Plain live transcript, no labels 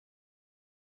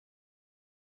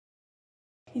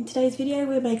In today's video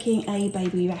we're making a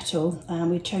baby rattle.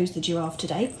 We chose the giraffe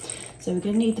today. So we're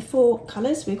going to need the 4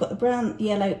 colours. We've got the brown,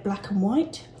 yellow, black and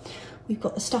white. We've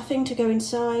got the stuffing to go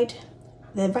inside,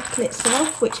 the rattle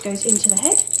itself which goes into the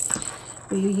head.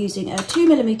 We're using a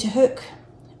 2mm hook,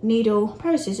 needle,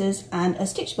 pair of scissors and a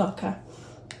stitch marker.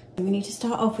 And we need to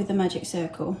start off with the magic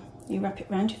circle. You wrap it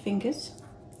around your fingers,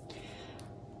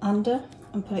 under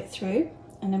and pull it through,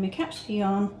 and then we catch the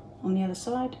yarn on the other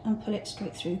side and pull it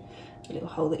straight through the little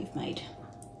hole that you've made.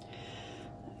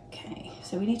 Okay,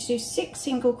 so we need to do 6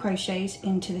 single crochets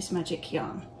into this magic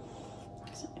yarn.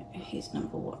 So here's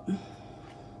number 1.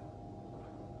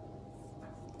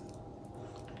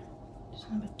 There's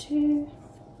number 2,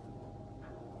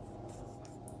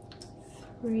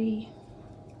 3,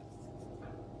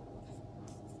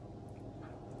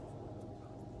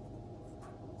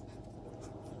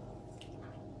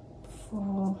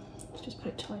 4. Let's just put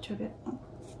it tighter a bit.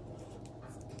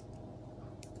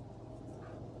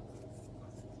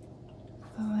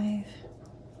 5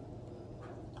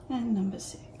 and number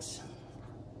 6.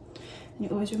 And you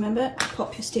always remember to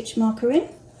pop your stitch marker in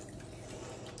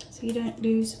so you don't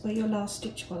lose where your last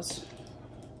stitch was.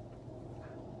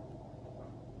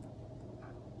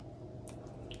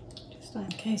 Just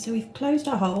like okay, so we've closed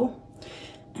our hole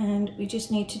and we just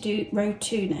need to do row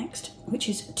 2 next, which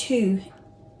is 2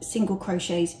 single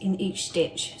crochets in each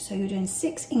stitch. So you're doing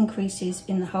 6 increases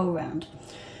in the whole round.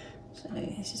 So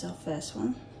this is our first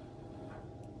one.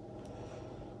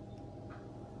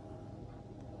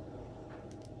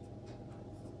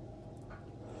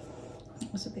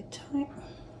 That was a bit tight.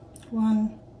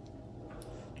 1,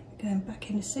 going back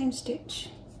in the same stitch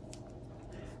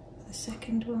for the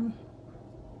second one.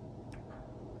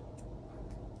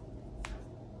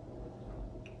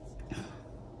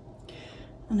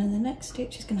 And then the next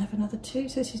stitch is going to have another 2,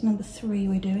 so this is number 3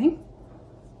 we're doing.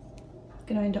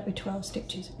 Going to end up with 12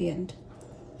 stitches at the end.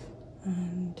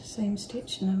 And same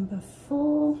stitch, number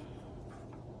 4.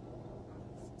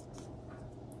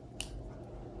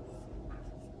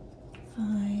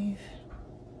 5,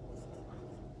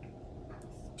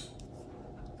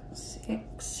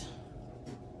 6,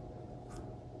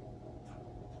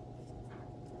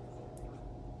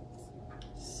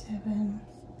 7,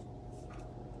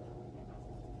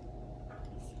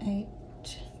 8,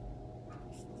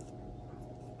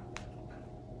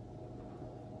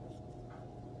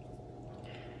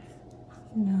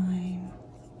 9,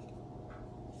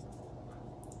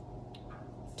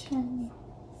 10.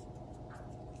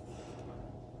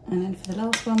 And then for the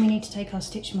last one we need to take our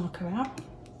stitch marker out.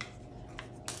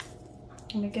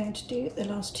 And we're going to do the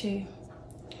last 2.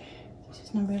 This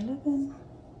is number 11.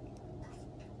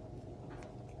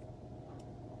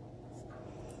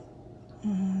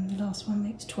 And the last one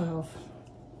makes 12.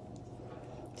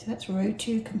 So that's row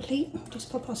 2 complete. Just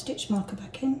pop our stitch marker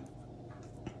back in.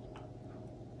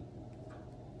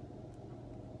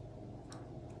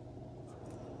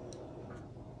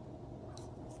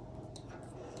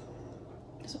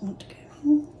 Doesn't want to go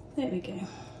in. There we go.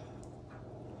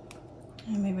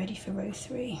 And we're ready for row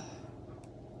 3.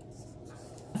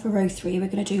 For row 3 we're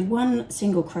going to do 1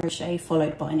 single crochet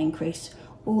followed by an increase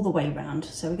all the way round.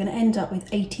 So we're going to end up with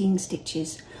 18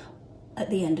 stitches at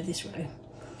the end of this row.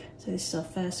 So this is our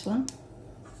first one.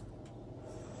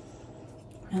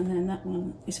 And then that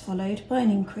one is followed by an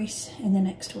increase in the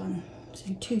next one.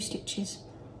 So 2 stitches.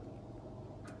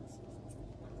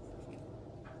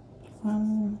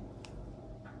 1,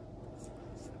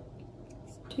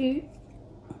 2,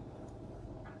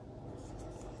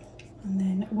 and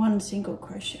then 1 single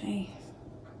crochet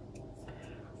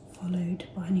followed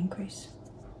by an increase.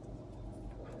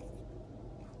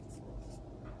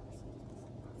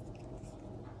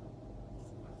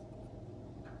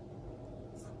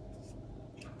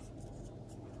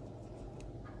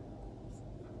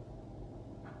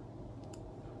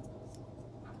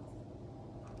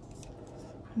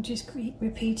 And just keep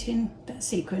repeating that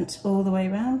sequence all the way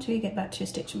around till you get back to your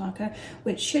stitch marker,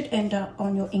 which should end up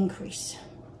on your increase.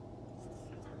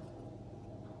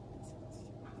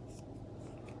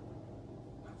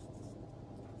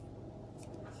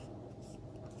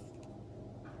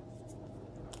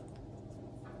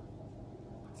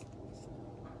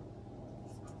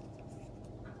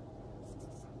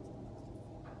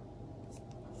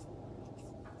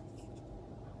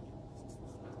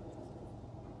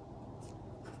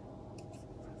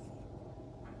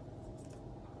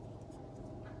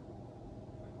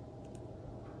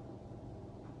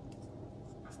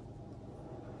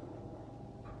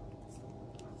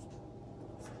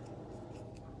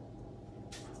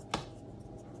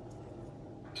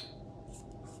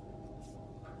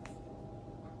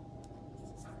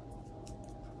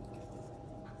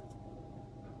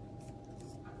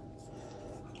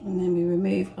 And then we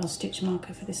remove our stitch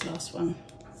marker for this last one.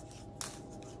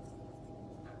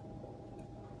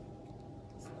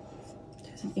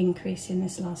 There's an increase in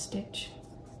this last stitch.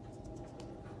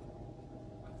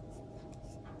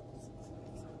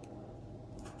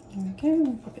 There we go,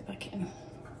 we'll pop it back in.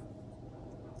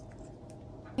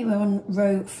 Okay, we're on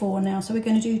row 4 now, so we're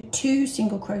going to do 2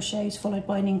 single crochets followed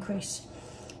by an increase.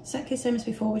 Exactly the same as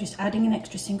before, we're just adding an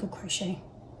extra single crochet.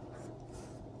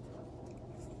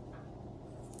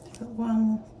 Got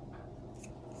 1,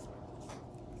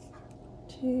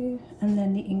 2, and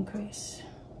then the increase.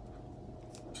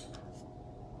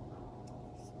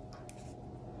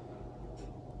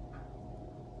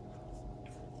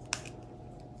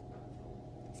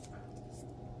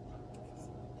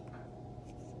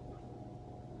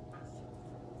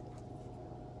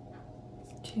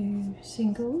 Two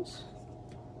singles,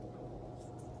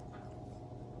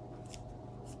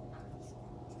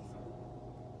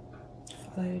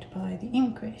 followed by the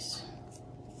increase.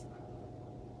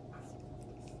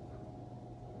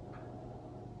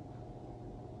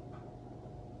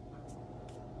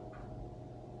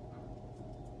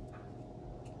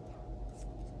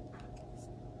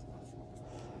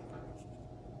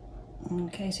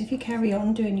 Okay, so if you carry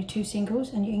on doing your 2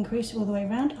 singles and you increase all the way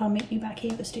around, I'll meet you back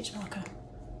here at the stitch marker.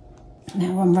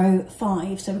 Now on row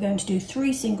 5, so we're going to do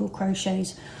 3 single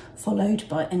crochets followed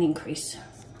by an increase.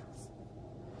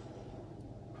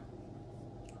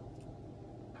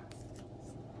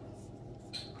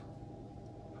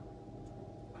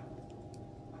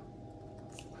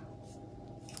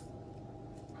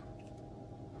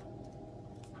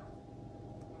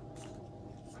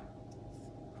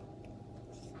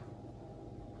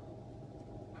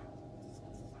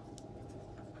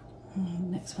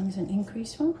 And the next one is an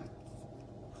increase one.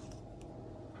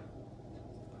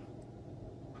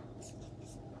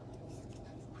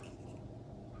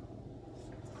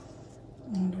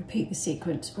 And repeat the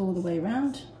sequence all the way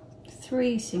around.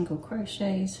 3 single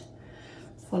crochets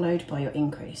followed by your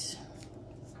increase.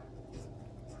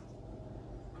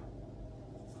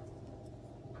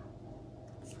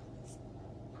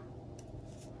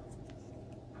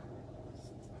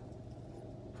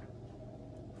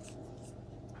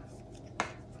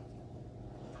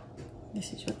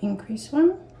 This is your increase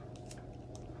one.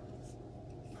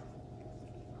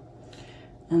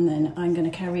 And then I'm going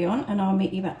to carry on and I'll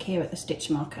meet you back here at the stitch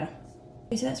marker.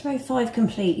 Okay, so that's row 5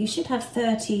 complete. You should have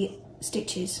 30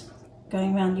 stitches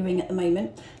going around your ring at the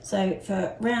moment. So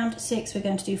for round 6 we're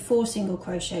going to do 4 single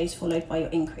crochets followed by your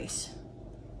increase.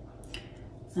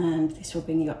 And this will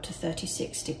bring you up to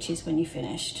 36 stitches when you're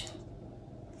finished.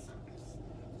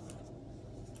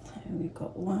 So we've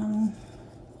got 1,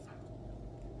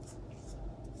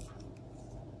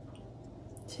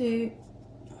 2,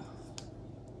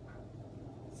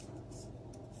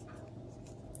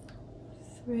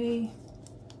 3,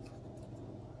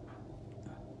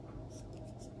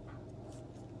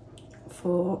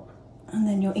 4, and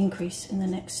then your increase in the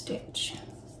next stitch.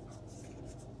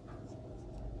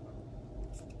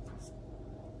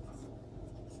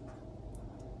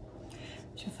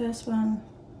 It's your first one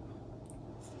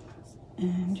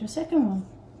and your second one.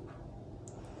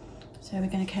 So we're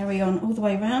going to carry on all the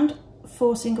way around,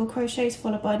 4 single crochets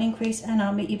followed by an increase, and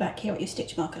I'll meet you back here at your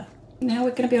stitch marker. Now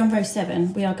we're going to be on row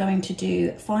 7. We are going to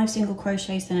do 5 single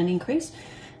crochets then an increase,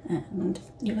 and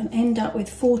you're going to end up with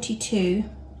 42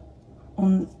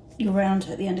 on your round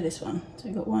at the end of this one. So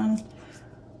we've got 1,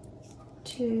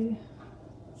 2,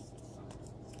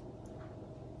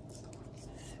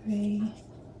 3,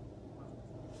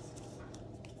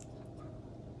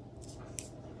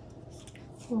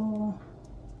 4,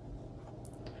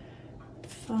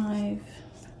 5,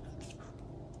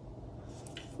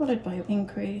 followed by your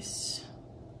increase,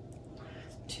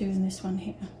 2 in this one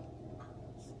here.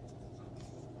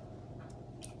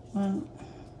 1,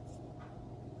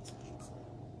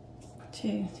 2. So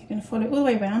you're going to follow it all the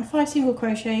way around, 5 single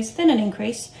crochets, then an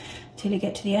increase till you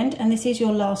get to the end, and this is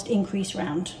your last increase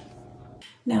round.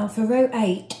 Now for row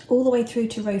 8 all the way through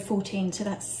to row 14, so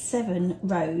that's 7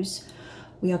 rows,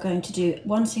 we are going to do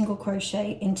 1 single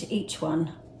crochet into each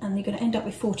one, and you're going to end up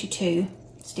with 42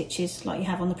 stitches like you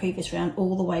have on the previous round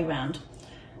all the way around.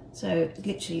 So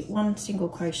literally 1 single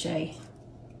crochet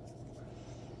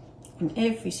in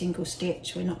every single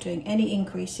stitch. We're not doing any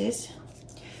increases,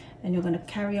 and you're going to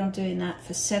carry on doing that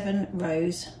for 7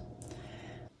 rows.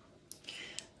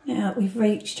 Now we've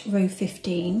reached row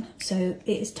 15, so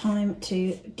it is time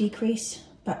to decrease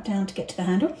back down to get to the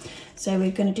handle. So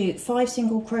we're going to do 5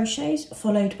 single crochets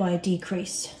followed by a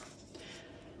decrease.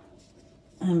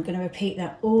 I'm going to repeat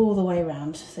that all the way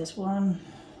around. So there's 1,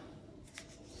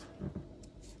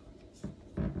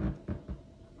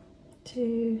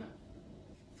 2,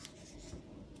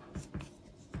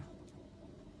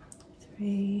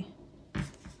 3,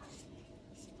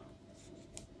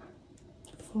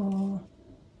 4,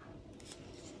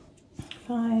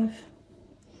 5,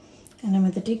 and then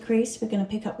with the decrease we're going to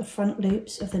pick up the front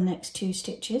loops of the next 2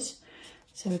 stitches,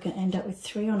 so we're going to end up with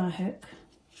 3 on our hook.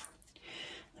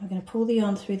 We're going to pull the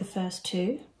yarn through the first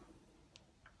 2,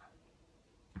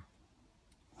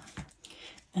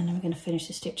 and then we're going to finish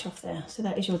the stitch off there. So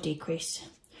that is your decrease.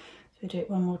 So we do it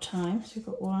one more time. So we've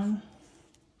got 1,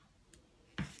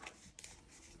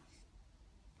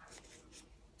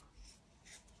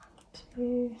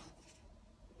 2,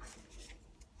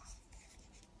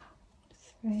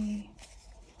 3,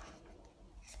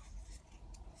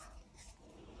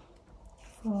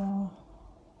 4,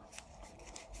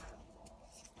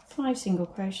 5 single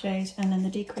crochets, and then the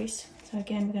decrease. So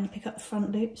again, we're going to pick up the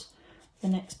front loops, the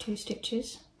next 2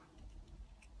 stitches,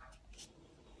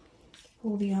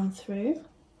 pull the yarn through,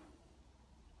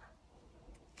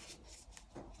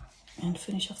 and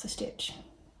finish off the stitch.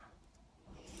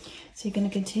 So you're going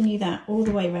to continue that all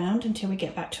the way around until we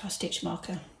get back to our stitch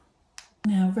marker.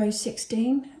 Now row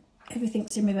 16,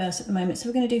 everything's in reverse at the moment, so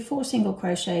we're going to do 4 single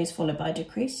crochets followed by a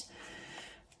decrease,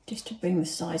 just to bring the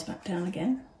size back down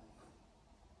again.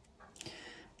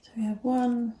 So we have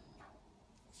 1,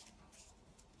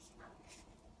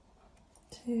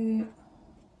 2,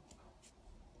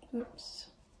 oops,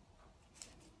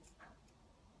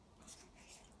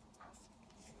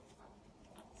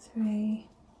 3,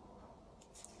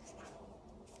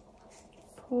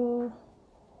 4,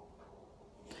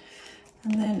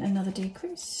 and then another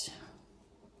decrease.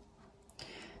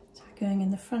 So we're going in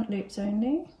the front loops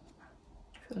only.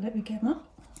 So let me get them up.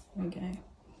 There we go.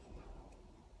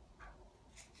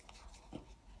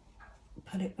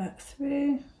 Pull it back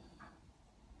through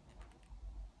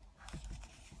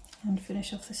and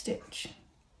finish off the stitch.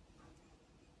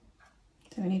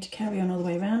 So we need to carry on all the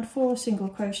way around, 4 single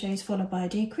crochets followed by a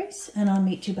decrease, and I'll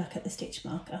meet you back at the stitch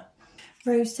marker.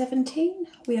 Row 17,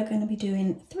 we are going to be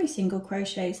doing 3 single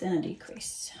crochets and a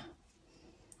decrease.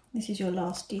 This is your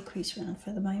last decrease round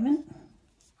for the moment.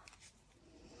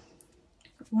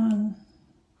 1,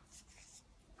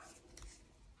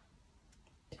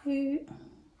 2,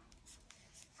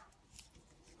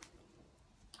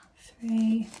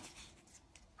 3,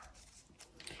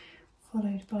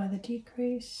 followed by the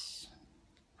decrease,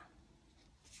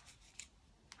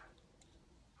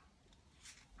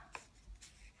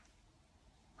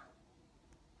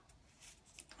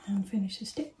 and finish the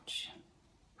stitch.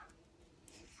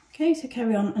 Okay, so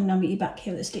carry on and I'll meet you back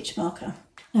here at the stitch marker.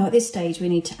 Now at this stage we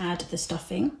need to add the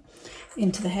stuffing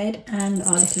into the head and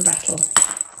our little rattle.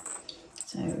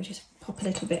 So we just pop a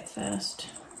little bit first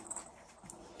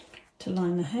to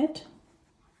line the head,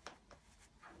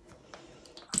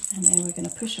 and then we're going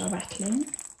to push our rattle in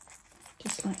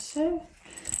just like so,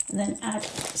 and then add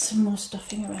some more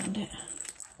stuffing around it.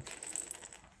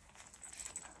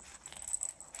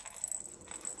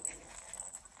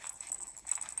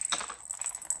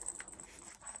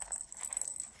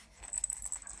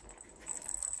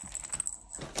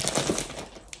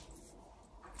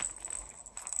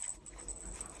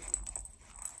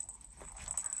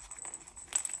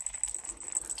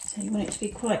 So you want it to be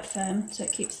quite firm so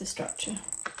it keeps the structure.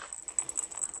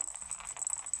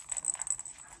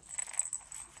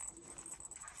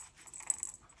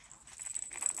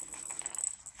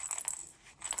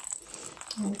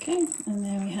 Okay, and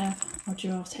there we have our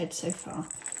giraffe's head so far.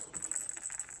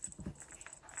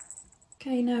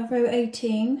 Okay, now row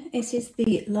 18, this is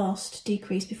the last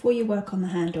decrease before you work on the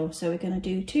handle. So we're going to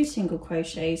do 2 single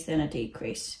crochets, then a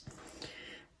decrease.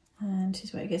 And this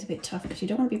is where it gets a bit tough because you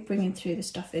don't want to be bringing through the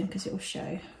stuffing because it will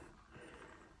show.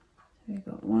 So we've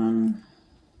got 1,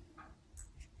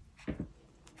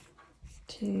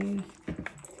 2,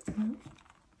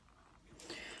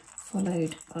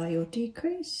 followed by your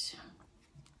decrease.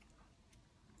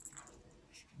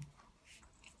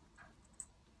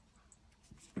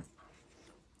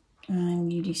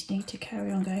 And you just need to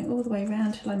carry on going all the way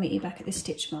around till I meet you back at this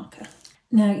stitch marker.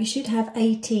 Now you should have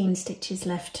 18 stitches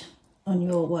left on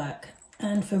your work,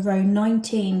 and for row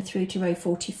 19 through to row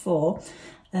 44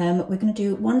 we're going to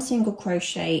do 1 single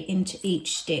crochet into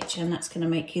each stitch, and that's going to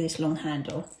make you this long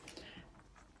handle.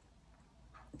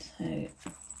 So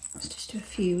let's just do a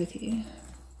few with you.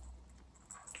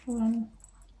 1,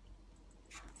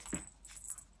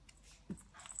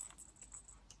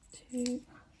 2,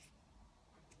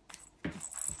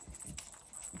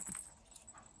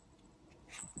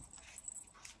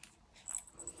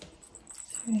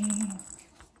 3, 4,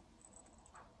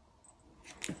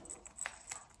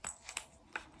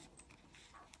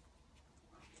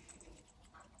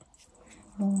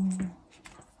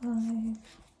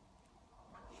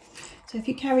 So if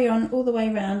you carry on all the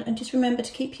way around, and just remember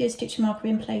to keep your stitch marker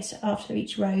in place after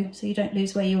each row so you don't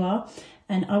lose where you are,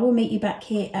 and I will meet you back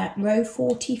here at row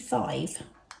 45.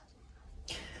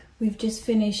 We've just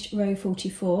finished row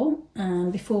 44,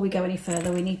 and before we go any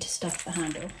further we need to stuff the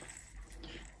handle.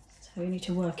 So we need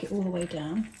to work it all the way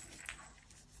down.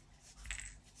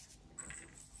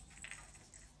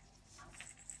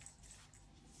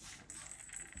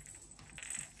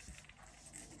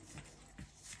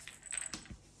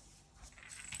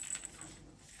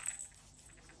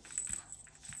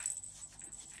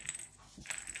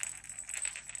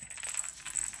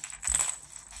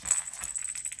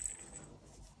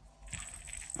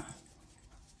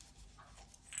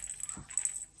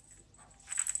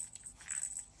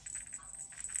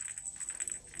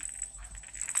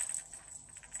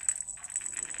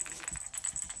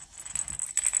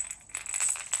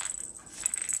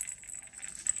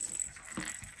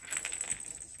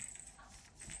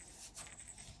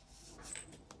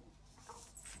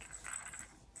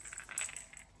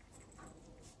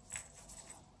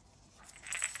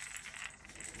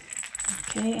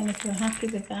 Okay, and if you're happy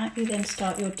with that, you then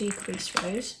start your decrease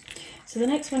rows. So the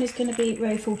next one is going to be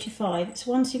row 45. It's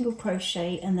 1 single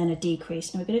crochet and then a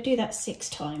decrease. Now we're going to do that 6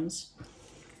 times.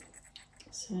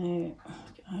 So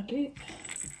our loop,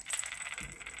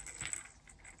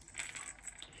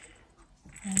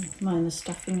 and mind the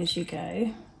stuffing as you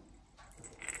go.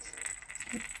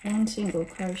 1 single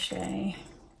crochet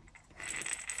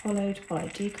followed by a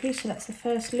decrease, so that's the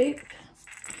first loop,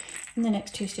 and the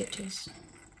next 2 stitches.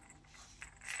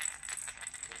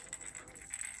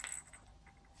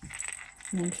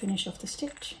 And then finish off the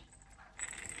stitch,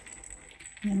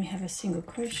 and then we have a single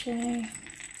crochet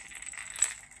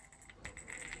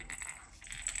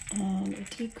and a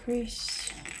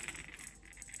decrease,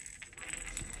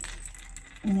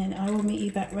 and then I will meet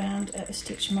you back round at the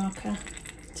stitch marker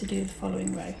to do the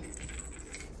following row.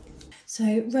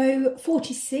 So row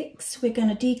 46 we're going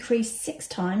to decrease 6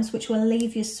 times, which will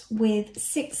leave us with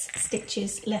 6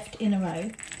 stitches left in a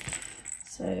row.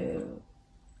 So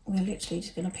we're literally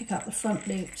just going to pick up the front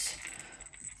loops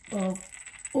of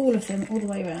all of them all the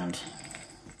way around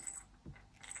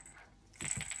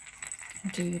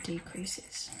and do your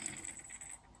decreases.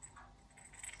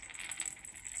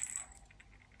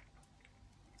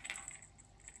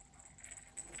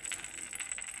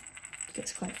 It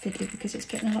gets quite fiddly because it's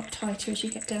getting a lot tighter as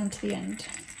you get down to the end.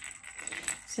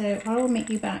 So I will meet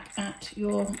you back at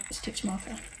your stitch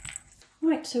marker.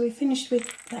 Right, so we've finished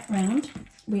with that round.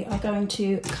 We are going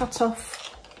to cut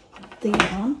off the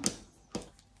yarn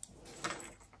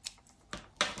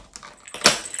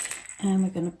and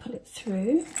we're going to pull it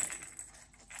through.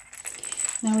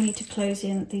 Now we need to close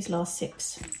in these last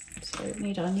 6. So we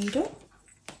need our needle.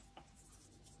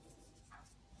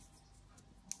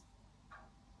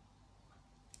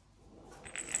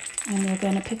 And we're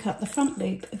going to pick up the front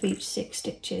loop of each 6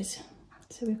 stitches.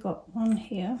 So we've got 1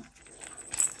 here,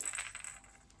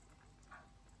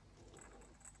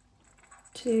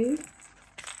 2,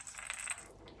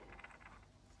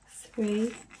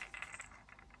 3,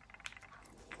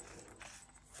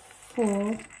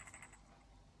 4,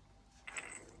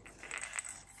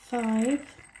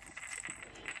 5,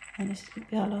 and this will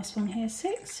be our last one here,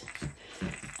 6.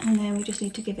 And then we just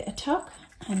need to give it a tug,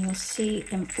 and you'll see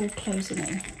them all closing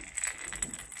in,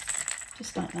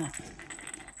 just like that.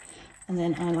 And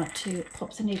then I like to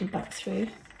pop the needle back through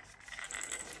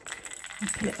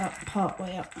and pull it up part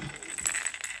way up.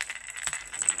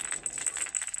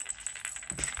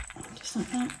 Just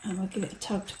like that, and we'll give it a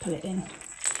tug to pull it in.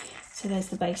 So there's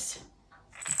the base.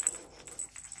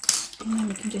 And then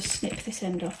we can just snip this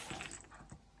end off.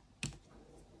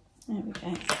 There we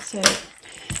go. So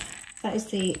that is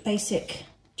the basic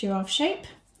giraffe shape.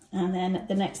 And then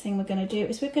the next thing we're going to do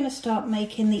is we're going to start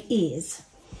making the ears.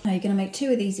 Now you're going to make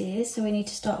 2 of these ears, so we need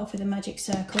to start off with a magic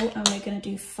circle, and we're going to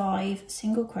do 5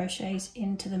 single crochets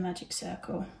into the magic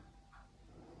circle.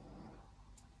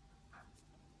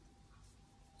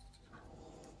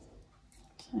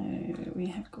 So we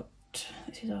have got,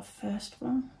 this is our first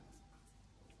one.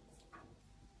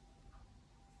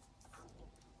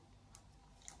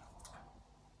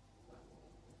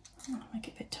 I'll make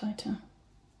it a bit tighter.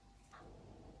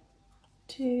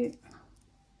 2,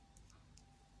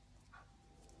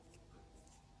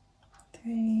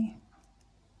 3,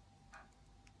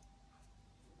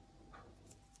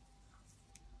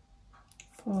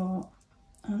 4,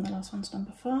 and the last one's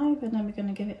number 5, and then we're going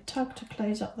to give it a tug to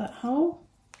close up that hole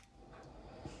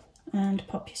and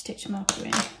pop your stitch marker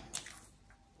in.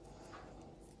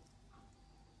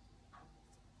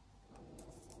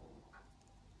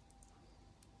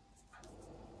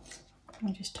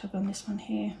 I'll just tug on this one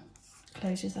here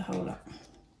closes the hole up.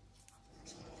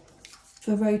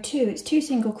 For row 2, it's 2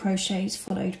 single crochets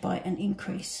followed by an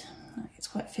increase. It's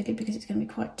quite fiddly because it's going to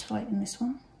be quite tight in this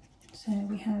one. So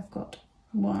we have got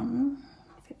 1,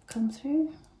 if it will come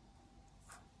through.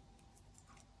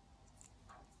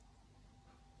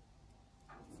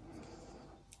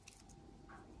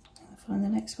 I'll find the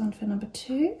next one for number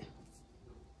 2.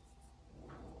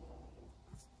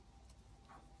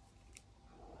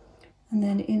 And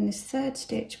then in this third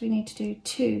stitch we need to do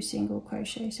 2 single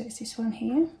crochets, so it's this one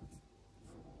here.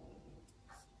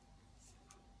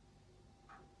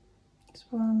 It's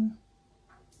 1,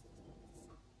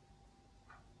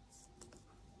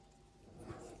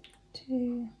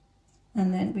 2,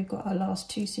 and then we've got our last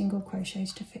 2 single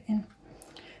crochets to fit in.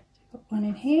 So we've got 1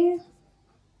 in here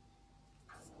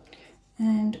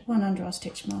and 1 under our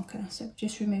stitch marker, so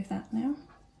just remove that now.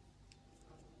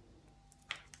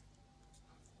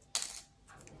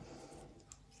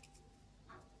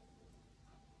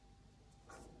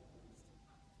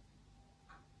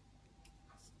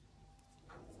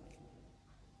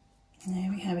 And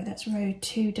there we have it, that's row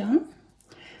 2 done.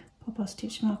 Pop our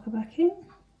stitch marker back in.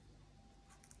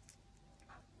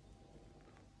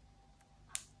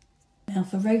 Now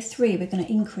for row 3 we're going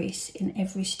to increase in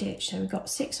every stitch. So we've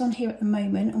got 6 on here at the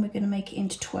moment and we're going to make it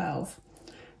into 12.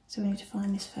 So we need to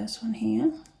find this first one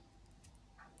here.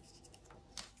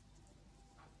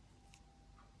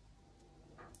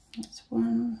 That's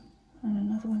 1 and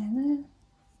another one in there.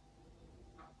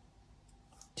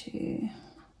 2.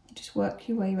 Just work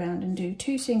your way around and do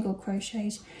 2 single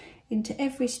crochets into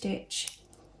every stitch.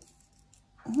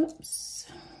 Whoops,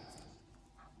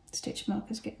 stitch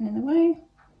marker's getting in the way.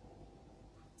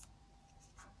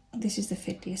 This is the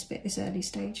fiddliest bit, this early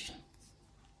stage.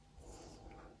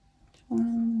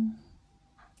 1,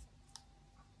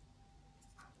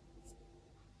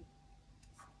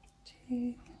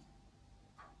 2,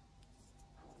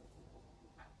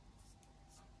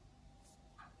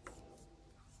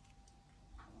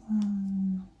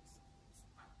 1,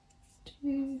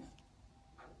 2,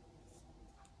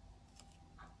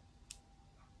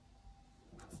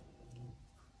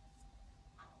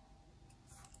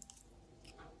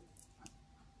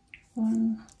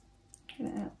 1, get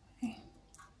it out the way.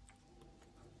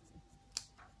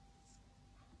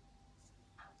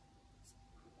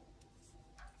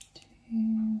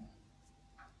 2,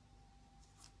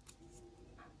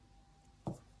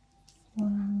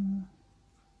 1,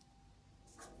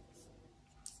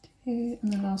 2,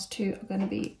 and the last 2 are going to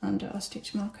be under our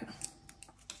stitch marker.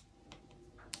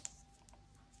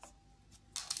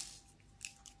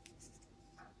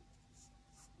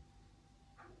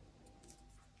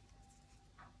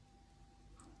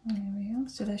 There we are,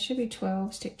 so there should be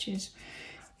 12 stitches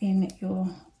in your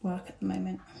work at the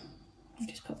moment. I'll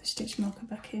just pop the stitch marker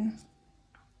back in.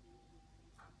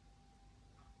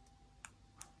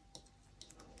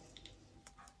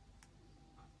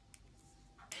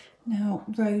 Now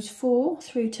rows 4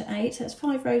 through to 8, so that's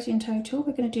 5 rows in total.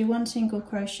 We're going to do 1 single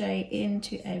crochet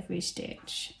into every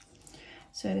stitch.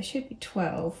 So there should be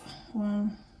 12.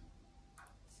 1,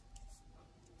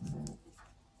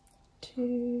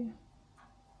 2,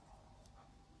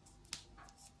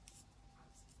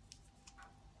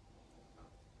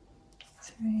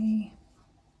 3,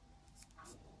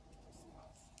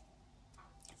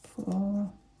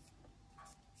 4,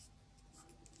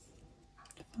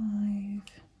 5,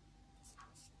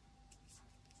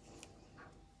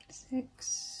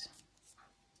 6,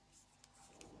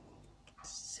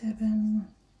 7,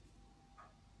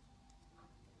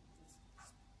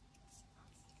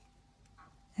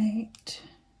 8,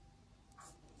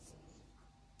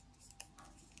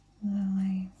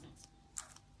 9,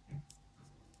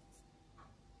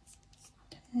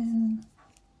 10,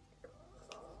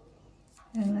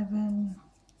 11,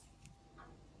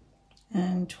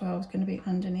 and 12 is going to be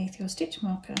underneath your stitch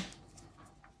marker.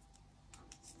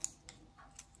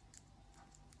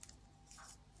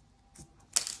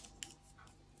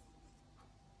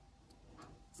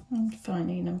 And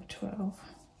finally number 12.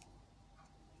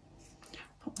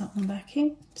 Pop that one back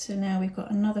in. So now we've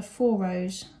got another 4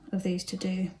 rows of these to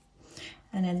do,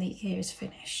 and then the ear is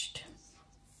finished.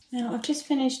 Now I've just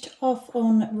finished off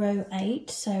on row 8,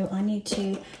 so I need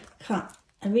to cut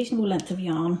a reasonable length of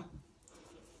yarn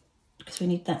because we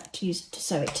need that to use to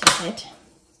sew it to the head,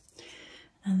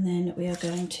 and then we are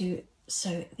going to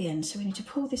sew at the end. So we need to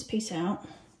pull this piece out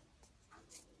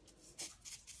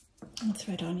and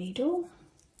thread our needle.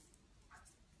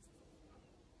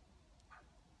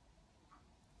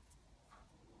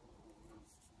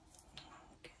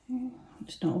 Okay,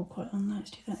 it's not all quite on that,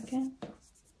 let's do that again.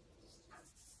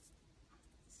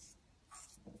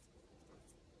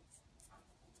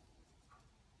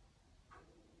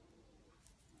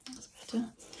 better.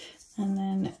 And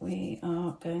then we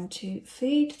are going to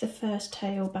feed the first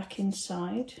tail back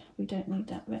inside. We don't need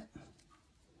that bit.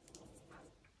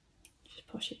 Just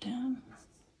push it down.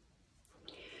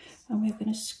 And we're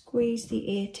going to squeeze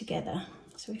the ear together.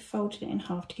 So we folded it in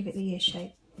half to give it the ear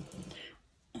shape.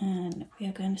 And we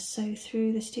are going to sew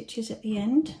through the stitches at the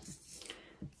end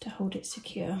to hold it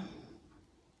secure.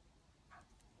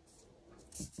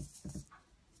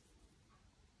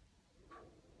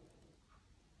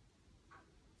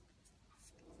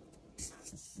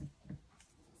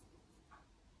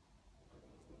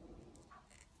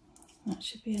 That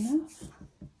should be enough.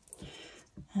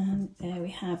 And there we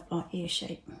have our ear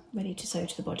shape ready to sew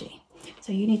to the body.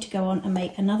 So you need to go on and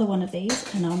make another one of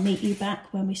these, and I'll meet you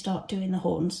back when we start doing the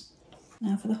horns.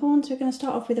 Now for the horns, we're going to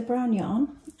start off with a brown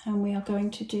yarn, and we are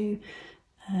going to do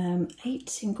 8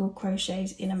 single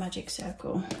crochets in a magic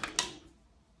circle.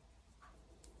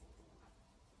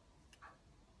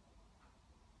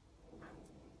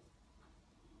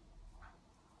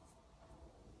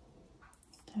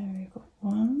 So we've got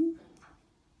 1,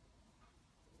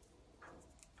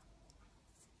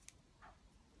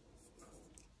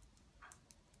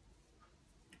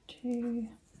 2,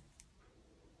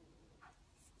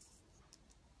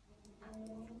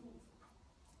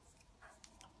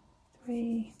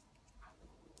 3,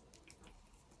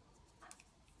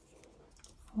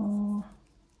 4,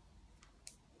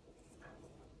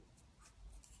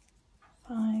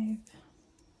 5,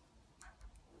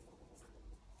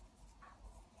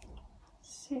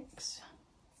 6,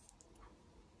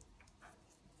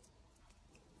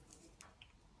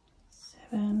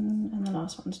 7, and the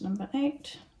last one's number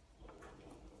 8.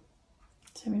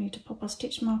 So we need to pop our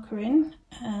stitch marker in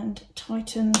and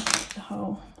tighten the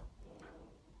hole.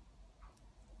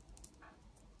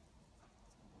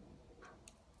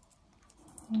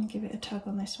 And give it a tug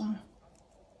on this one.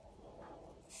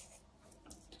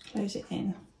 Close it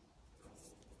in.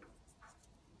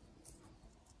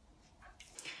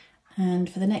 And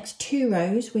for the next 2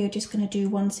 rows, we are just going to do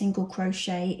 1 single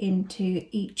crochet into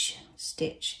each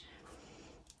stitch.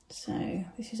 So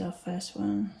this is our first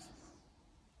one.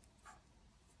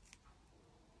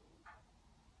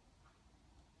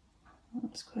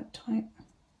 That's quite tight.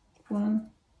 1,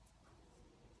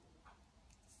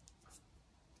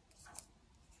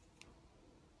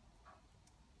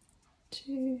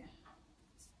 2,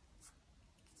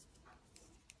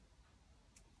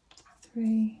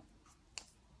 3,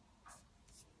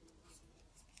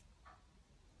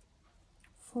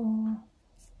 4,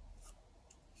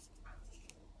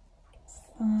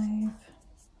 5,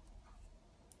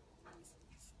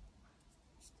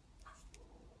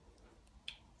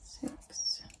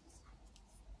 6,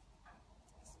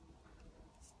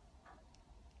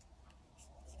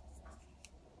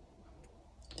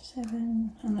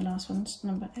 7, and the last one's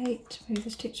number 8. Move the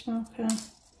stitch marker.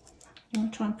 You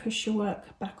want to try and push your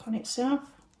work back on itself,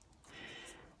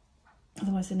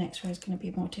 otherwise the next row is going to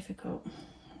be more difficult.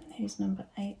 Here's number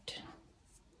 8.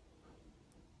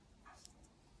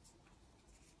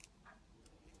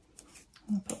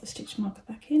 I'll put the stitch marker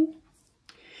back in,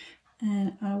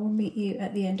 and I will meet you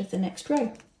at the end of the next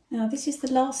row. Now this is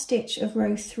the last stitch of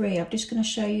row 3. I'm just going to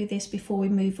show you this before we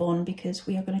move on, because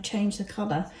we are going to change the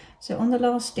colour. So on the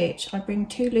last stitch, I bring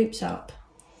 2 loops up,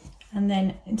 and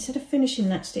then instead of finishing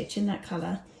that stitch in that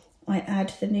colour, I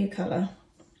add the new colour.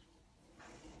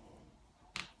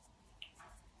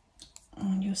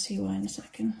 And you'll see why in a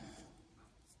second.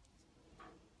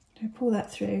 So pull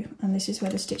that through, and this is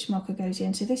where the stitch marker goes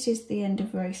in. So this is the end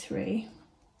of row 3.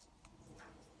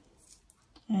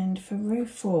 And for row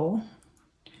 4,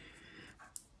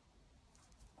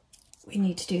 we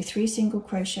need to do 3 single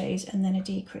crochets and then a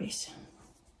decrease.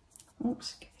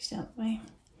 Oops, get this out of the way.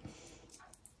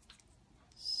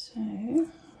 So,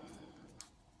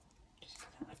 just give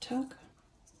that a tug.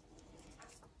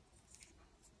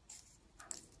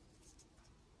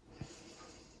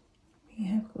 We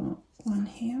have got 1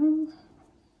 here.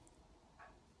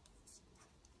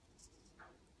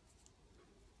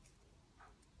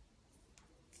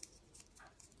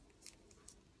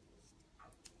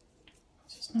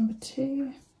 This is number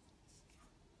 2.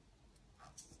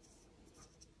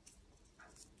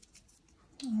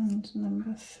 And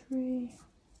number 3.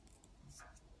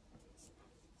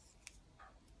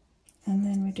 And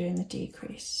then we're doing the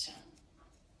decrease.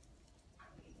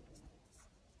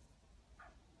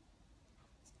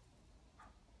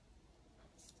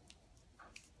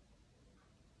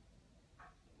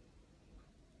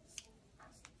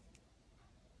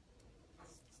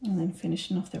 And then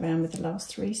finishing off the round with the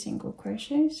last 3 single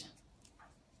crochets.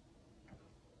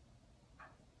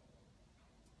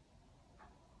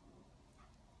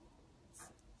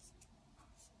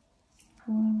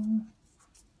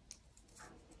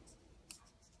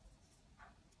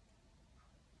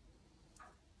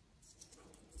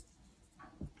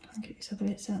 these other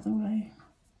bits out of the way.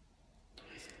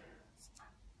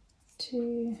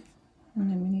 2, and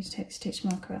then we need to take the stitch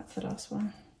marker out for the last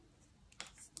one.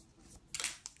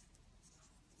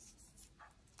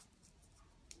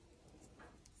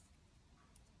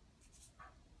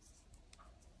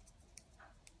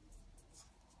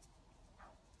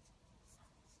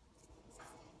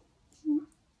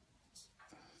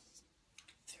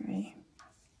 Three.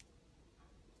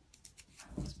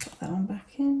 Let's put that one back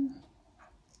in.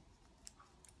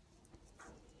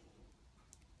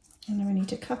 And then we need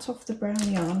to cut off the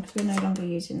brown yarn because we're no longer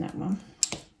using that one.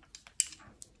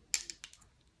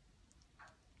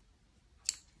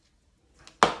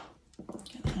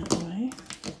 Get that away.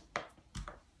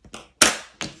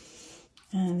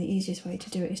 And the easiest way to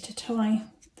do it is to tie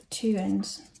the two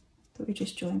ends that we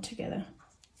just joined together.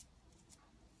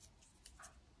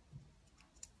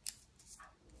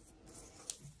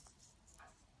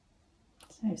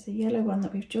 So it's the yellow one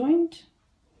that we've joined.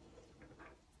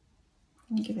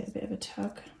 And give it a bit of a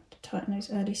tug to tighten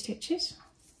those early stitches.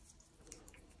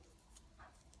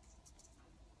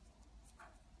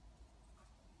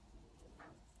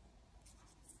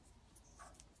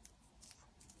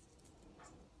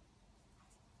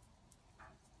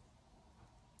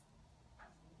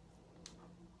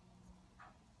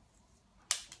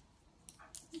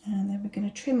 And then we're going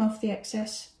to trim off the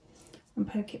excess and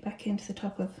poke it back into the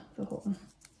top of the horn.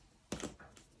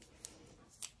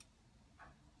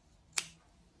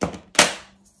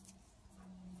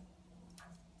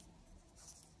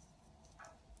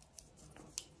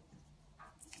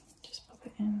 Just pop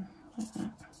it in like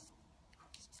that.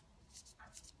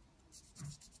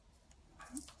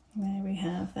 There we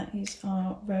have, that is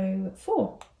our row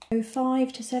 4. Row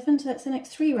 5 to 7, so that's the next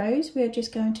 3 rows. We're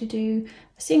just going to do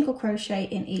a single crochet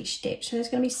in each stitch, so there's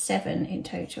going to be 7 in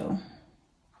total.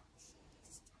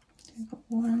 So we've got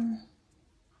 1,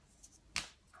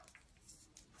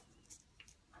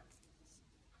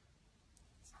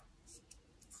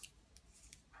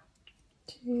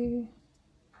 2,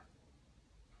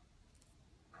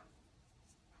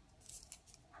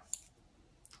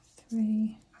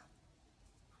 3,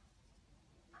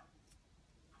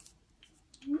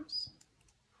 oops,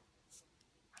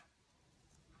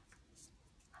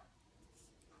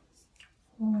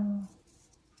 4,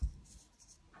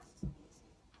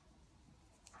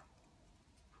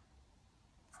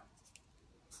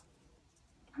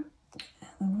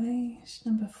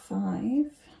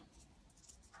 5.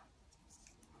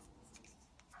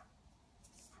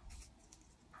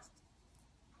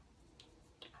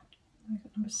 We've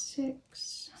got number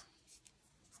 6.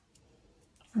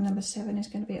 And number 7 is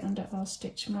going to be under our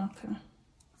stitch marker.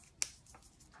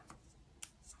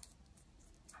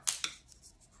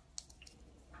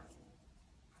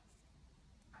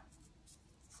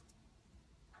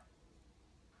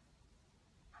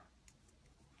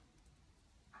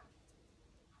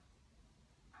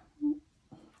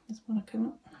 There's one come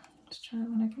up. Let's try that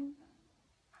one again.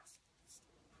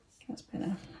 That's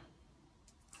better.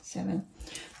 7.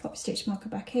 Pop the stitch marker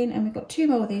back in, and we've got 2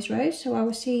 more of these rows, so I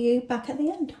will see you back at the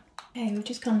end. Okay, we've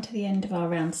just come to the end of our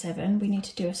round 7. We need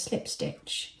to do a slip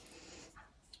stitch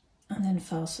and then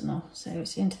fasten off. So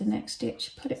it's into the next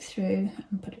stitch, put it through,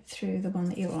 and put it through the one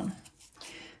that you're on.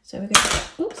 So we're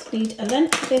going to need a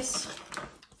length of this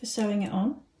for sewing it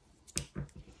on.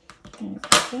 There we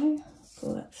go,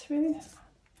 pull that through.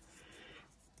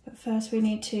 But first we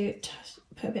need to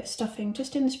put a bit of stuffing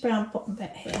just in this brown bottom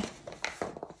bit here.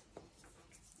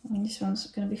 And this one's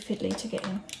going to be fiddly to get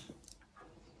in.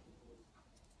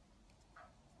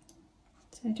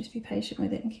 So just be patient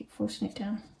with it and keep forcing it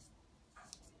down.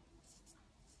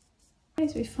 Okay,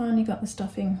 so we've finally got the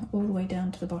stuffing all the way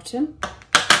down to the bottom.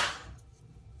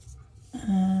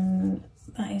 And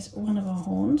that is one of our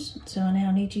horns. So I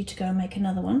now need you to go and make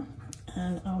another one.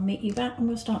 And I'll meet you back and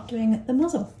we'll start doing the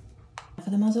muzzle. For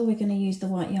the muzzle we're going to use the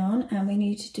white yarn, and we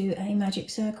need to do a magic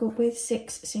circle with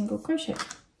 6 single crochet.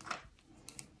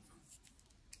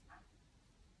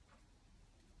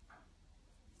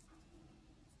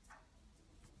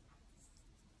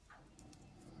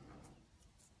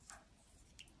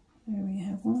 There we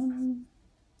have 1,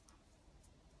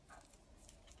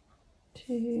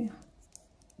 2,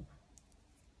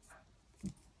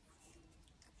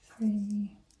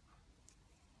 3,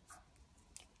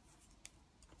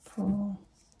 4,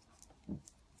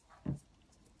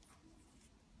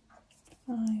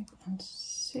 5 and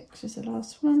 6 is the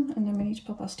last one, and then we need to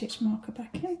pop our stitch marker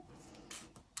back in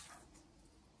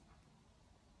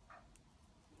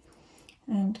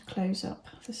and close up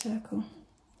the circle.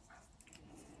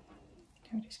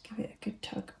 I'll just give it a good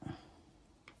tug.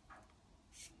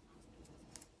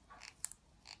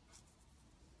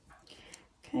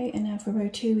 Okay, and now for row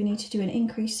 2 we need to do an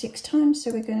increase 6 times,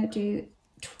 so we're going to do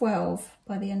 12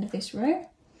 by the end of this row.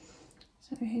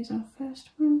 So here's our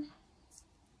first one.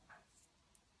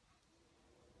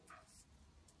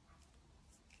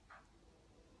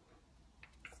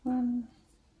 One,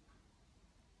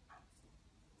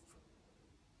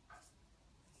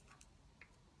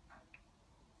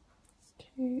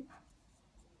 two,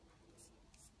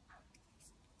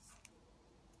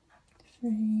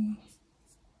 3,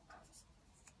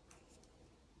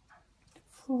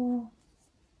 4,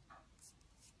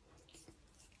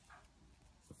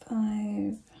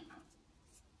 5,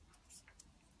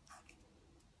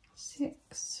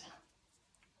 6,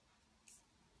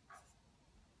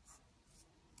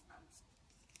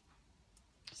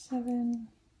 7,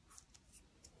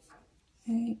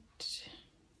 8,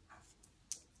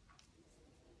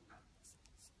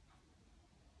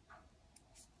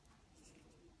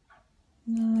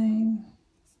 9,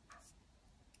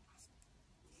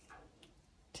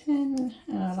 10,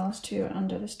 and our last 2 are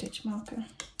under the stitch marker.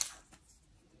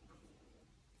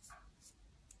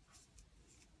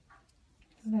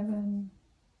 11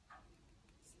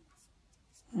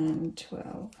 and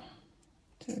 12.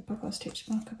 So we pop our stitch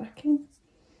marker back in.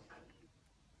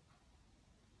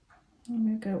 And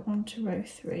we'll go on to row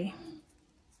 3.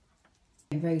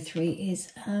 Row 3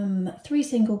 is 3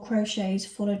 single crochets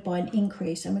followed by an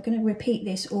increase, and we're going to repeat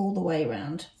this all the way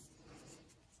around.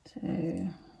 So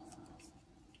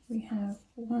we have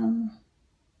 1,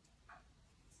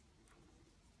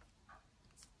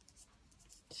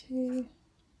 2,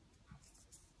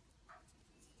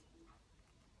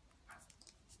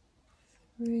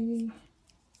 3,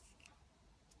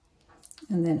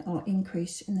 and then our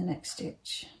increase in the next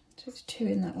stitch. So it's 2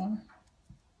 in that one.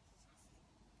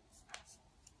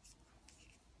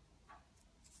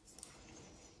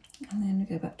 And then we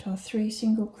go back to our 3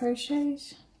 single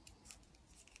crochets.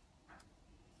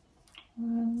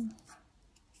 1,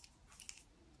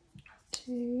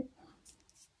 2,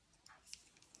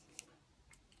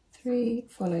 3,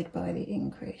 followed by the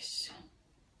increase.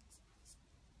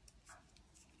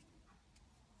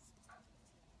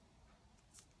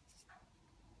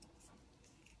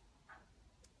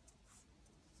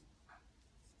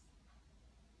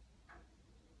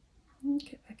 And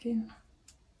get back in.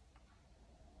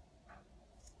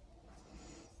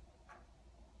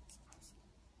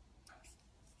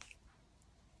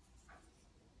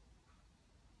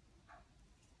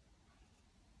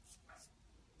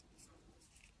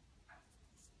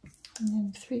 And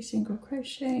then 3 single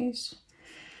crochets,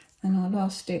 and our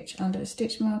last stitch under the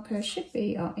stitch marker should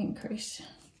be our increase.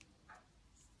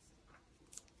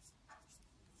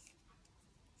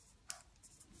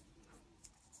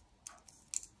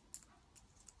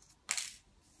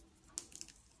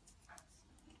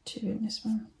 Two in this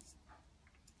one.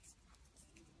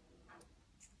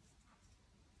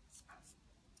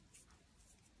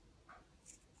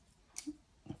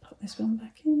 Pop this one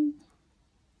back in.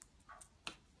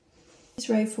 This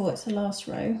row 4, it's the last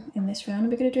row in this round, and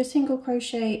we're going to do a single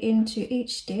crochet into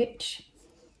each stitch,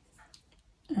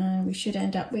 and we should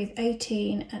end up with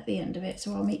 18 at the end of it,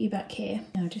 so I'll meet you back here.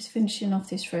 Now just finishing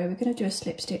off this row, we're going to do a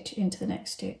slip stitch into the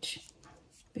next stitch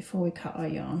before we cut our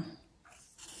yarn,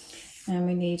 and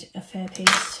we need a fair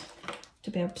piece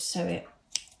to be able to sew it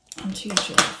onto your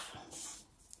giraffe.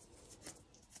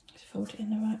 Just fold it in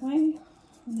the right way,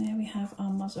 and there we have our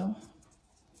muzzle.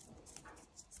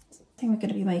 The thing we're going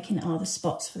to be making are the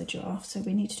spots for the giraffe, so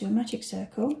we need to do a magic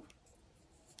circle,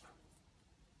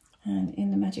 and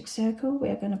in the magic circle we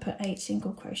are going to put 8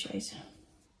 single crochets.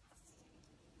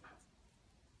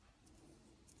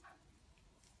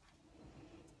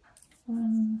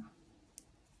 One,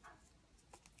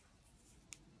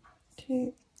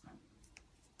 2,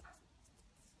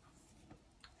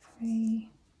 3,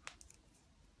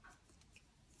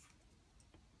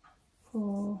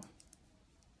 4,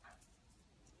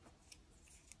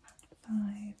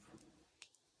 5,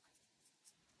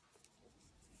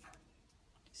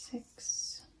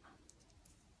 6,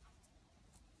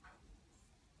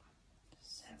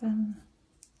 7,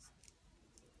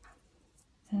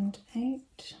 and 8.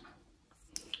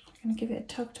 I'm going to give it a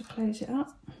tug to close it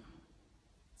up.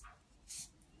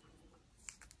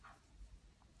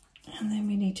 And then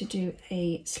we need to do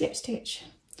a slip stitch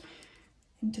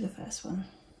into the first one.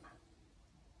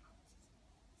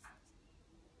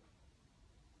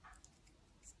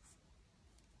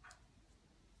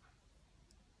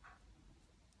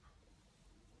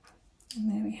 And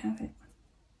there we have it.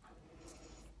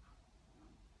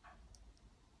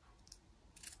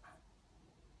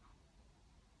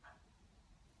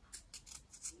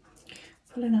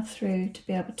 Pull enough through to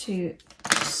be able to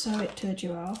sew it to the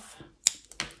giraffe.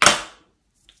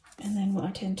 And then what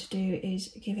I tend to do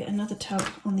is give it another tug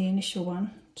on the initial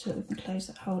one so that we can close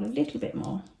that hole a little bit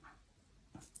more.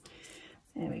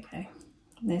 There we go.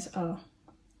 And there's our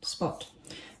spot.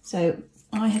 So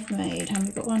I have made, how many?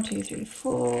 We've got 1, 2, 3,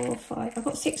 4, 5. I've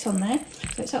got 6 on there.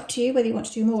 So it's up to you whether you want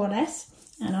to do more or less.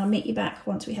 And I'll meet you back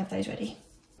once we have those ready.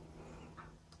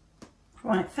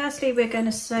 Right, firstly we're going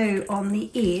to sew on the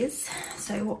ears.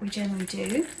 So what we generally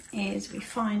do is we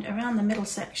find around the middle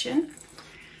section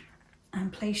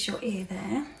and place your ear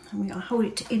there. And I hold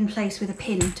it in place with a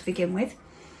pin to begin with,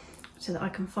 so that I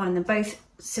can find them both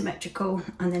symmetrical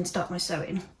and then start my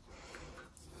sewing.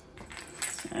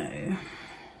 So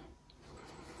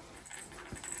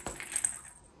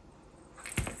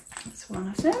that's one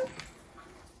of them.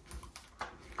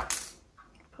 Pop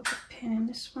a pin in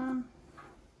this one.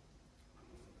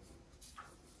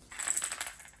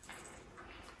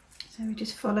 So we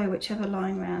just follow whichever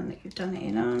line round that you've done it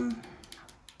in on.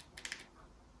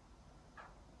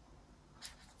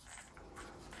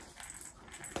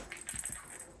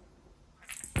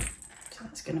 So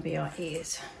that's going to be our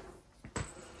ears.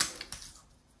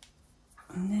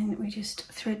 And then we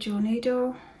just thread your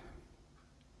needle.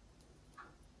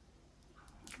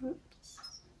 Oops.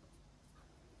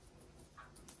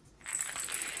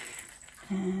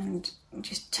 And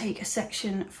just take a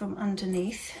section from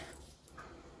underneath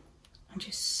and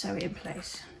just sew it in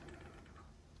place.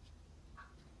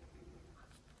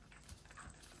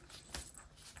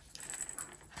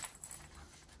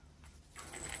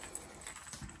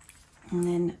 And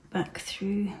then back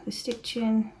through the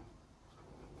stitching.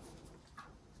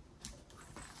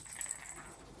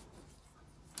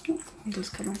 Oh, needles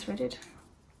come unthreaded.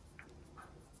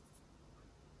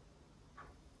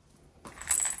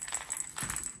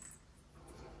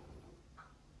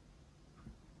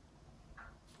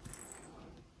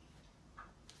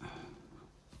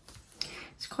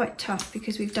 It's quite tough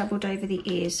because we've doubled over the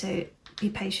ears, so be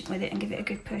patient with it and give it a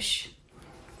good push.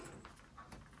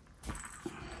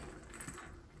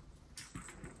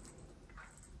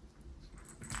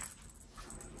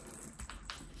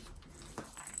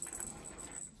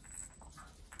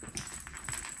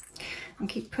 And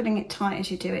keep pulling it tight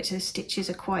as you do it so the stitches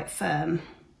are quite firm.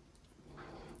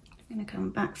 I'm going to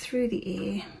come back through the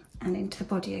ear and into the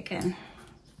body again.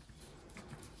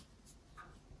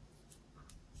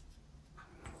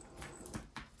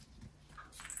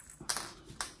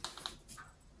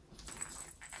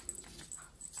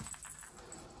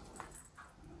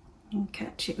 And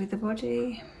catch it with the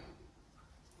body.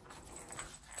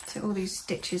 So all these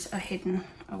stitches are hidden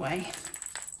away,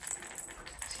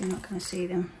 so you're not going to see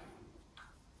them.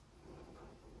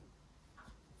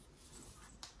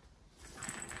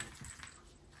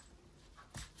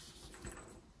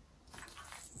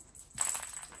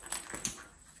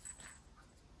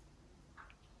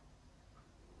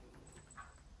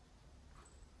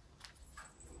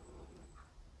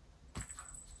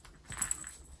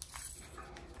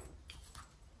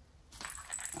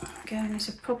 And this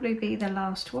will probably be the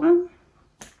last one.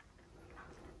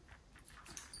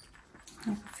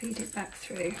 I'll feed it back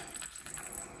through,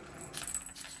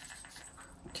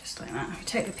 just like that. We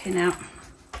take the pin out,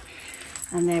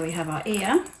 and there we have our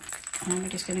ear. And we're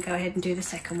just going to go ahead and do the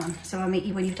second one. So I'll meet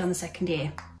you when you've done the second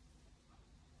ear.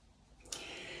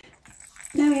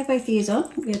 Now we have both ears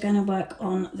on, we are going to work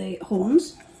on the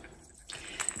horns,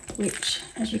 which,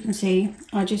 as you can see,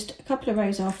 are just a couple of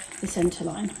rows off the centre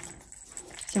line.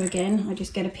 So again, I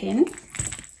just get a pin,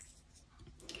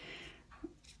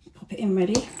 pop it in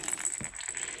ready.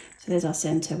 So there's our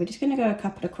centre. We're just going to go a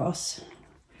couple across.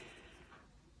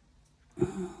 Like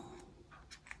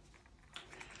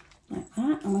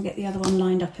that, and we'll get the other one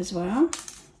lined up as well.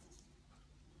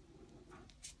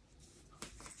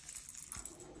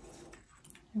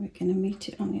 And we're going to meet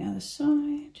it on the other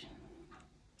side.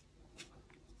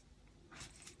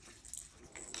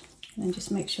 And then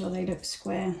just make sure they look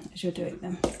square as you're doing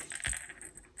them.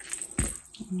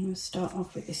 I'm going to start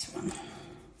off with this one.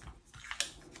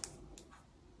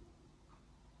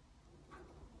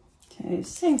 So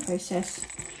same process,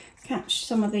 catch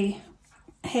some of the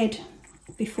head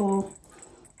before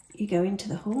you go into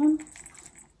the horn.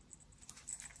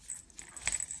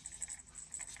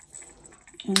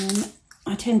 And then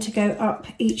I tend to go up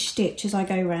each stitch as I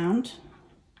go round,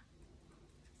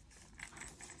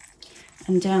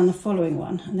 and down the following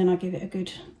one, and then I give it a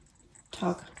good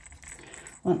tug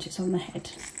once it's on the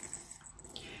head.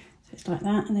 So it's like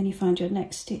that, and then you find your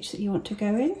next stitch that you want to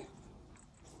go in.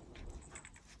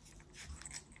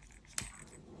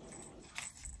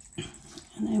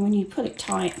 And then when you pull it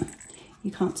tight,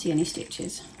 you can't see any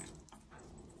stitches.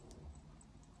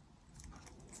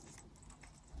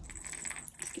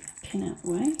 Let's get that pin out of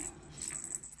the way.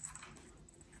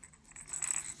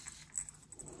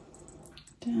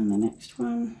 Down the next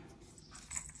one.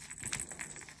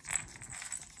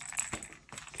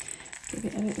 Give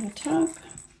it a bit of a tug.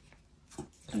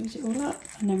 Close it all up,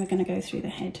 and then we're going to go through the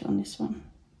head on this one.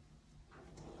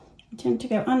 You tend to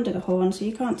go under the horn so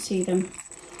you can't see them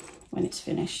when it's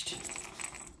finished.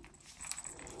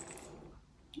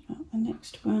 Up the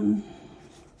next one.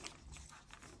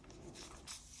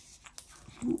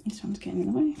 This one's getting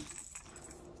in the way.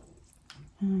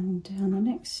 And down the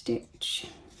next stitch.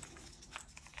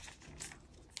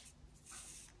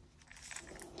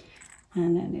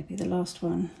 And then it'll be the last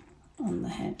one on the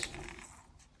head.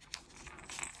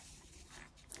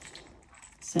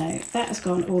 So that has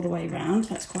gone all the way around,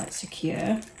 that's quite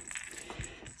secure.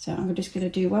 So I'm just going to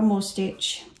do one more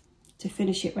stitch to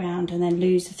finish it round and then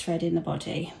lose the thread in the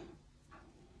body.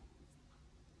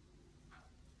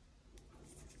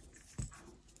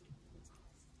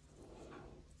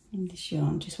 And this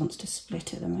yarn just wants to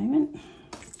split at the moment.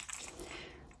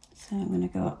 So I'm going to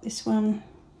go up this one.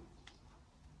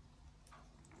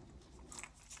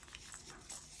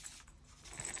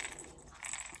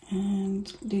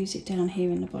 And lose it down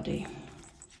here in the body.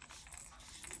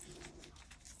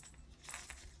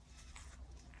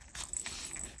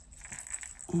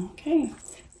 Okay,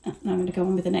 now I'm going to go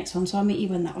on with the next one, so I'll meet you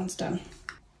when that one's done.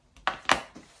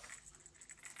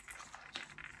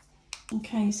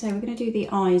 Okay, so we're going to do the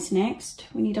eyes next.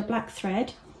 We need a black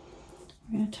thread.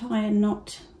 We're going to tie a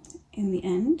knot in the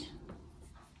end,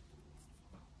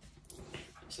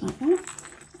 just like that.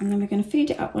 And then we're going to feed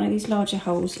it up one of these larger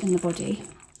holes in the body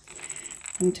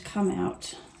and to come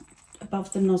out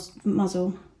above the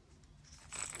muzzle,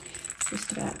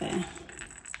 just about there.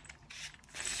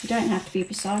 You don't have to be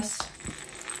precise.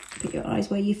 Put your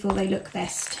eyes where you feel they look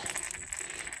best.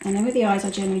 And then with the eyes, I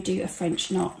generally do a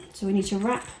French knot. So we need to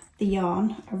wrap the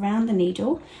yarn around the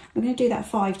needle. We're going to do that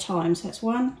 5 times. So that's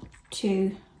 1,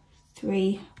 2,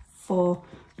 3, 4,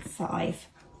 5.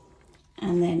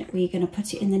 And then we're going to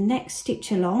put it in the next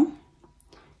stitch along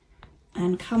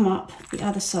and come up the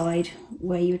other side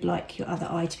where you would like your other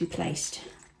eye to be placed.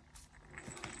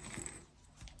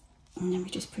 And then we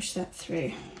just push that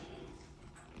through.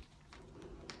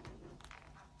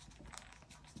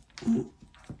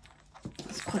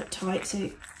 It's quite tight, so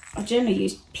I generally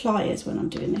use pliers when I'm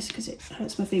doing this because it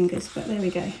hurts my fingers, but there we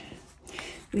go.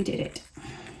 We did it.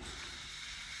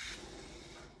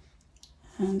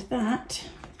 And that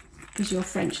is your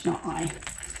French knot eye.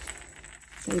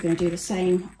 So we're going to do the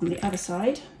same on the other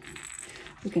side.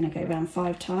 We're going to go around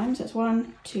 5 times. That's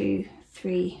 1, 2,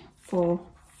 3, 4,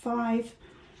 5.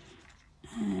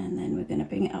 And then we're going to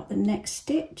bring it up the next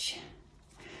stitch.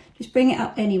 Just bring it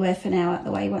up anywhere for now out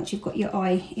the way once you've got your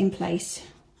eye in place.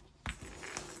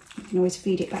 You can always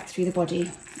feed it back through the body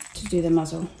to do the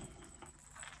muzzle.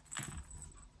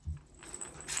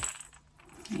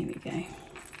 Here we go.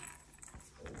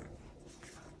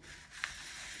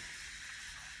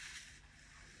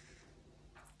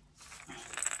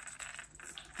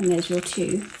 And there's your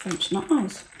 2 French knot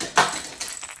eyes.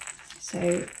 So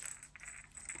I'm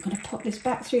going to pop this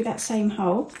back through that same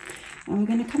hole, and we're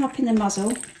going to come up in the muzzle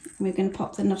and we're going to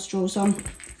pop the nostrils on.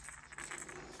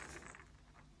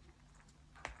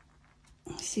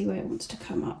 See where it wants to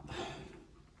come up.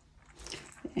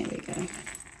 There we go.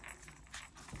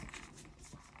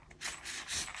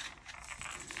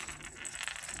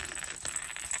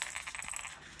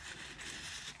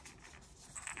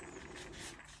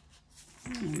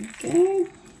 There we go.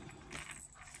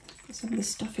 Got some of this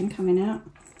stuffing coming out.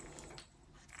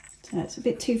 So it's a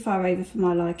bit too far over for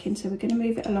my liking, so we're going to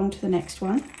move it along to the next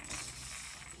one.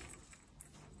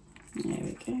 There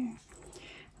we go. And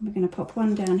we're going to pop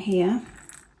one down here.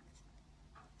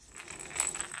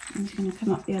 I'm just going to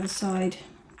come up the other side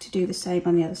to do the same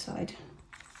on the other side.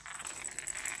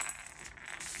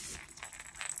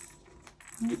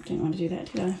 Oh, didn't want to do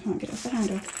that, did I? I might get off the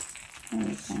handle. There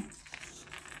we go.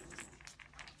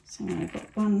 So now I've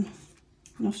got one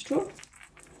nostril,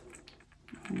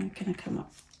 and we're going to come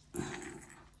up.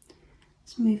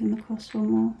 Let's move them across one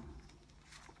more.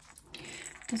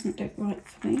 Doesn't look right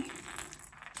for me.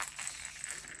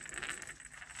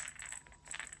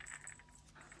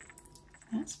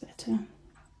 That's better.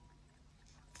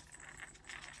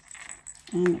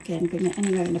 And again, bring it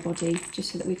anywhere in the body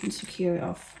just so that we can secure it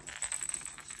off.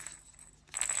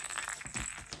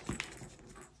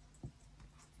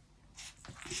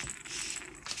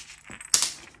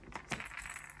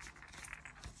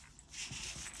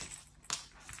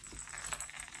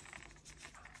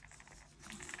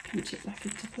 Pinch it back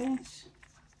into place.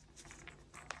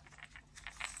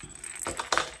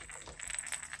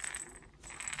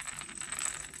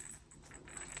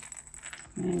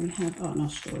 There we have our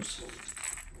nostrils.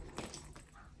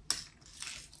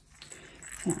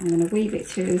 So I'm going to weave it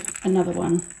through another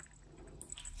one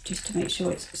just to make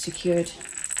sure it's secured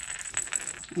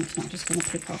and it's not just going to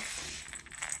pick off.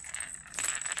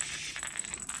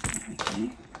 There we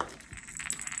go.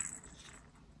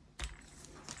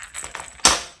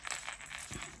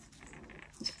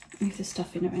 Let's move the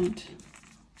stuffing around.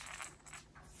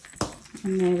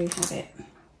 And there we have it.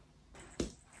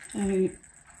 So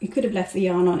you could have left the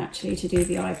yarn on actually to do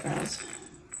the eyebrows.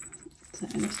 So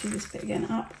let's do this bit again,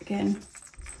 up again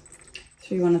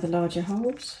through one of the larger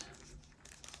holes.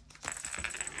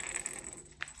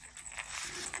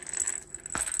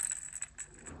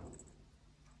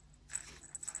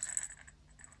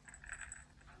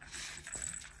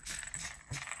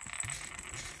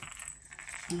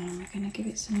 And we're going to give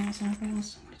it some nice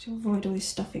eyebrows to avoid all this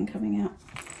stuffing coming out.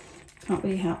 Can't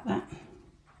really help that.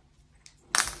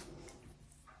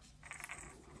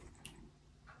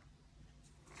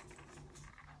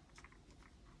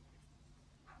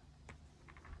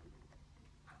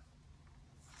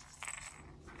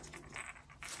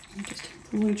 I'm just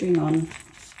embroidering on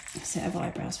a set of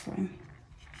eyebrows for him.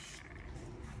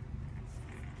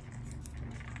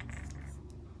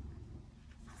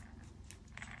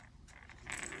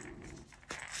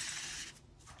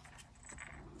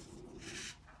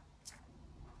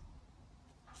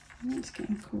 And it's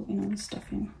getting caught in all the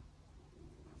stuffing.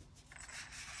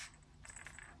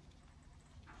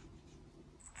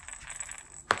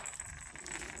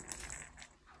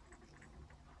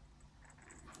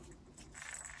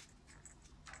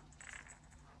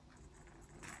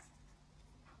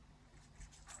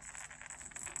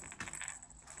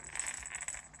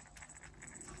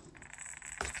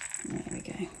 There we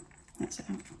go, that's it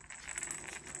out.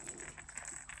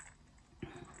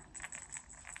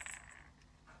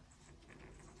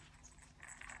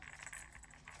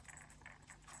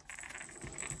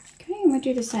 Okay, and we'll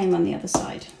do the same on the other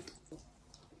side.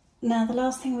 Now the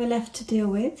last thing we're left to deal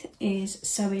with is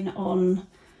sewing on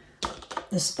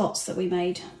the spots that we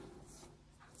made.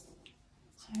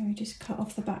 So we just cut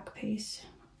off the back piece.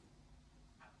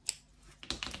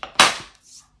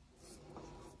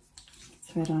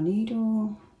 Thread our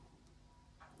needle,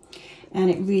 and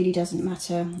it really doesn't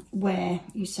matter where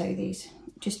you sew these,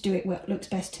 just do it where it looks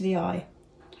best to the eye.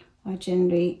 I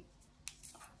generally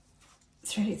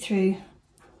thread it through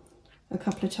a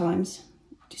couple of times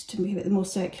just to give it the more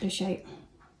circular shape.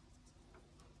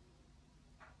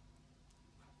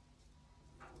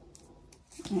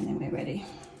 And then we're ready.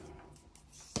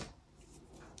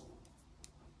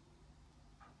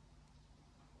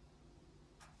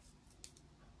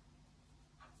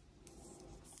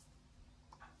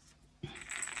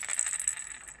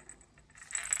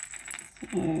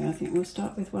 So I think we'll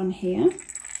start with one here.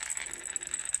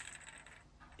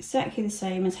 Exactly the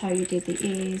same as how you did the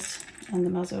ears and the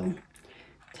muzzle.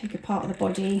 Take a part of the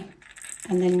body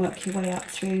and then work your way up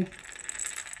through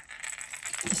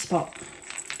the spot.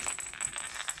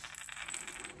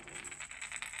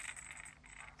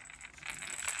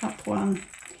 Up one,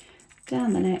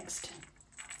 down the next,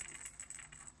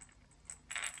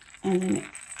 and then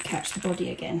catch the body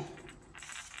again.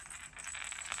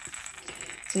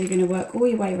 So you're going to work all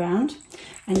your way around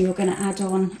and you're going to add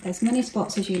on as many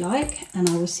spots as you like, and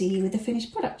I will see you with the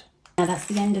finished product. Now that's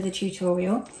the end of the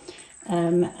tutorial.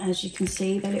 As you can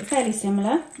see, they look fairly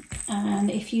similar, and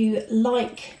if you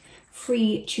like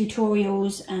free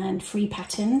tutorials and free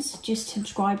patterns, just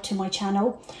subscribe to my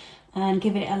channel and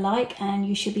give it a like, and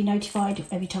you should be notified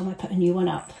every time I put a new one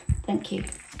up. Thank you.